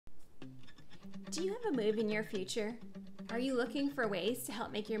Do you have a move in your future? Are you looking for ways to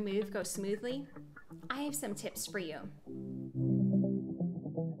help make your move go smoothly? I have some tips for you.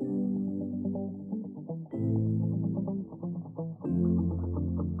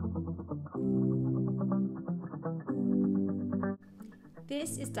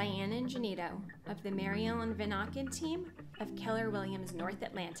 This is Diana Ingenito of the Mary Ellen Van Auken team of Keller Williams North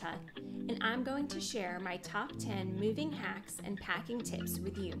Atlanta, and I'm going to share my top 10 moving hacks and packing tips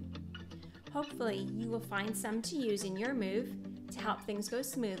with you. Hopefully, you will find some to use in your move to help things go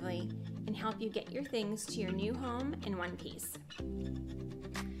smoothly and help you get your things to your new home in one piece.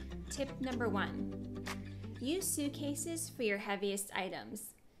 Tip number 1. Use suitcases for your heaviest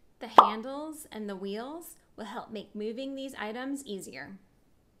items. The handles and the wheels will help make moving these items easier.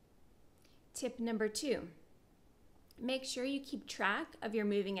 Tip number 2. Make sure you keep track of your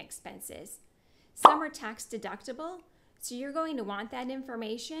moving expenses. Some are tax deductible, so you're going to want that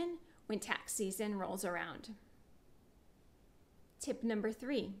information when tax season rolls around. Tip number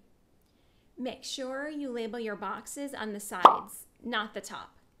 3. Make sure you label your boxes on the sides, not the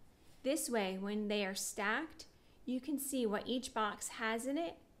top. This way, when they are stacked, you can see what each box has in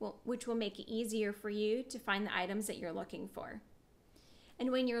it, which will make it easier for you to find the items that you're looking for.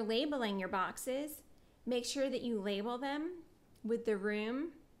 And when you're labeling your boxes, make sure that you label them with the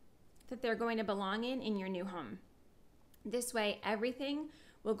room that they're going to belong in your new home. This way, everything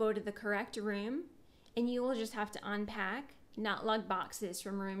will go to the correct room, and you will just have to unpack, not lug boxes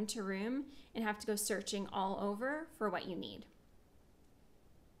from room to room, and have to go searching all over for what you need.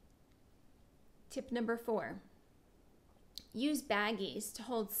 Tip number 4. Use baggies to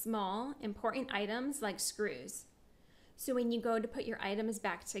hold small, important items like screws. So when you go to put your items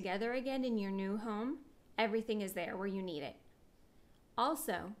back together again in your new home, everything is there where you need it.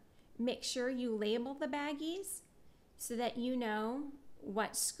 Also, make sure you label the baggies so that you know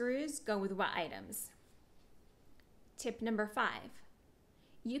what screws go with what items. Tip number 5.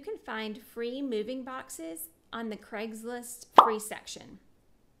 You can find free moving boxes on the Craigslist free section.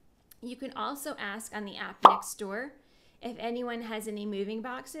 You can also ask on the app next door if anyone has any moving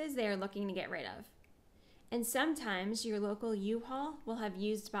boxes they are looking to get rid of. And sometimes your local U-Haul will have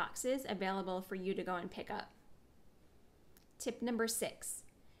used boxes available for you to go and pick up. Tip number 6.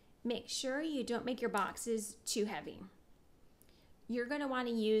 Make sure you don't make your boxes too heavy. You're going to want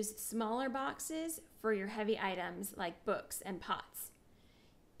to use smaller boxes for your heavy items like books and pots.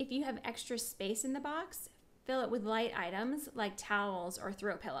 If you have extra space in the box, fill it with light items like towels or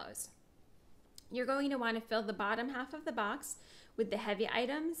throw pillows. You're going to want to fill the bottom half of the box with the heavy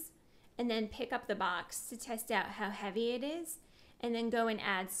items and then pick up the box to test out how heavy it is, and then go and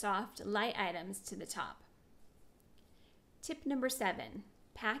add soft, light items to the top. Tip number 7.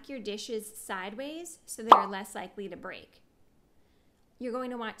 Pack your dishes sideways so they are less likely to break. You're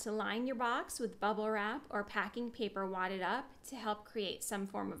going to want to line your box with bubble wrap or packing paper wadded up to help create some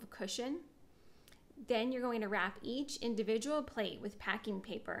form of a cushion. Then you're going to wrap each individual plate with packing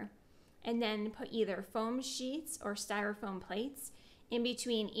paper and then put either foam sheets or styrofoam plates in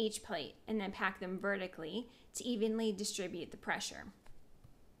between each plate and then pack them vertically to evenly distribute the pressure.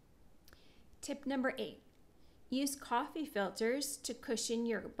 Tip number 8. Use coffee filters to cushion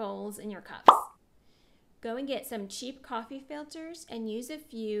your bowls and your cups. Go and get some cheap coffee filters and use a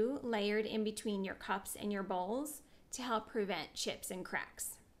few layered in between your cups and your bowls to help prevent chips and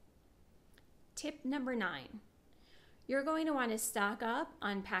cracks. Tip number 9. You're going to want to stock up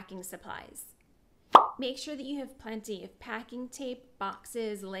on packing supplies. Make sure that you have plenty of packing tape,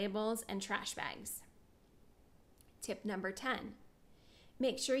 boxes, labels, and trash bags. Tip number 10.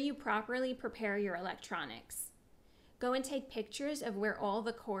 Make sure you properly prepare your electronics. Go and take pictures of where all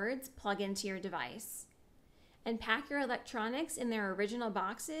the cords plug into your device. And pack your electronics in their original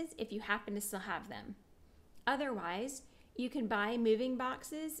boxes if you happen to still have them. Otherwise, you can buy moving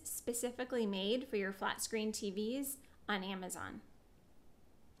boxes specifically made for your flat screen TVs on Amazon.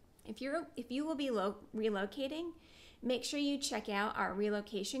 If you will be relocating, make sure you check out our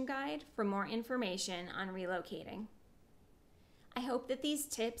relocation guide for more information on relocating. I hope that these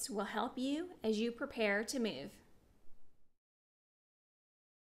tips will help you as you prepare to move.